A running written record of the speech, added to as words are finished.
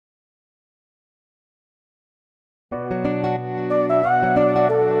Every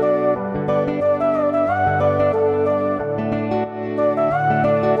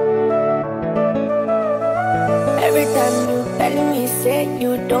time you tell me, say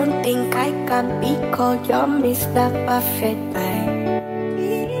you don't think I can be called your Mr. Perfect man.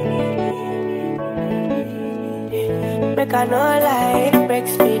 Make I no lie, it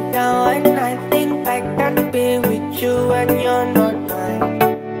breaks me down when I think I can be with you when you're not mine.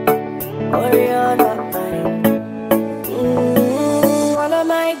 Oh, you're not mine. All of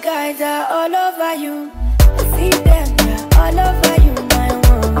my guys are all over you. I see them, they're all over you, my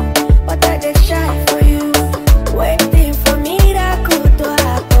one. But I just shy for you, waiting for miracle to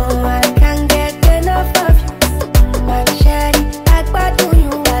happen. I can't get enough of you, my shawty. I do you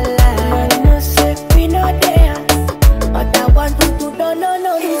a lot. I know say we know there, but I want you to know, no.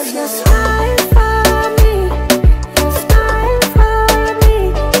 It's your smile for me, your smile for me.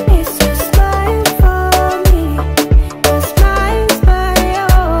 It's your smile for me, your smile's my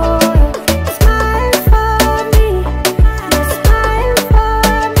own. Smile for me, your smile for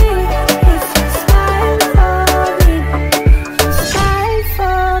me. It's your smile for me, your smile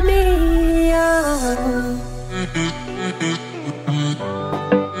for me, oh.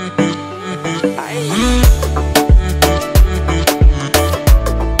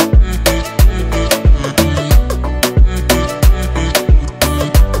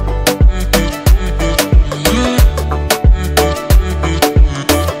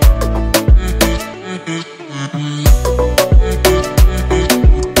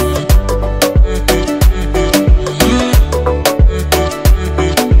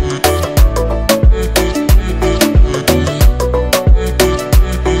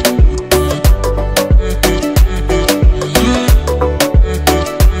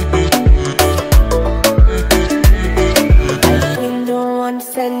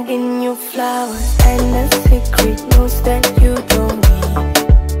 Sending you flowers and a secret knows that you don't need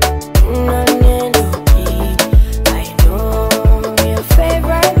none low-key. I know your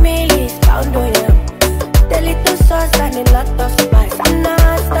favorite meal is pound on yam, the little sauce and a lot of spice. I'm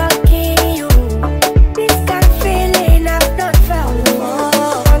not stalking you, this kind of feeling I've not felt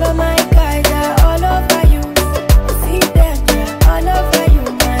before. All of my guys are all over you. See them, they're all over you,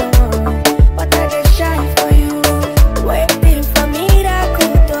 my one. But I just shy for you, waiting for me.